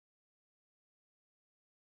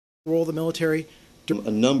role of the military.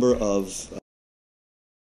 A number of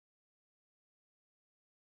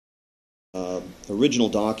original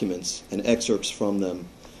documents and excerpts from them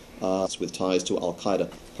with ties to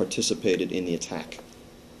al-Qaeda participated in the attack,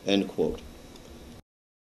 end quote.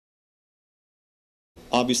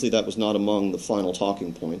 Obviously, that was not among the final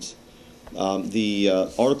talking points.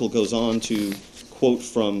 The article goes on to quote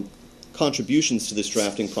from contributions to this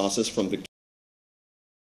drafting process from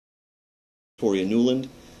Victoria Nuland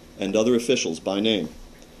and other officials by name.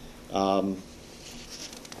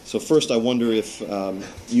 So first, I wonder if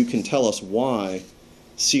you can tell us why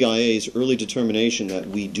CIA's early determination that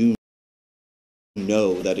we do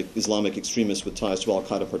know that Islamic extremists with ties to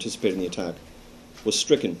al-Qaeda participated in the attack was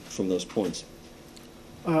stricken from those points.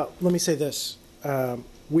 Let me say this.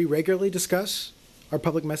 We regularly discuss our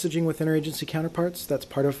public messaging with interagency counterparts. That's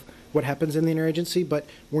part of what happens in the interagency, but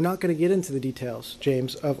we're not going to get into the details,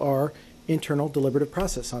 James, of our internal deliberative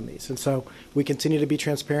process on these. And so we continue to be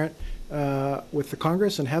transparent with the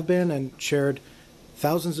Congress and have been, and shared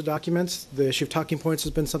thousands of documents. The issue of talking points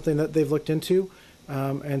has been something that they've looked into.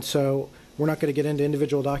 And so we're not going to get into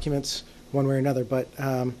individual documents one way or another, but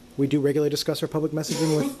we do regularly discuss our public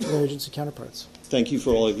messaging with interagency counterparts. Thank you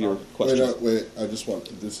for all of your questions. Wait, I just want,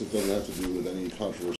 this doesn't have to do with any controversy.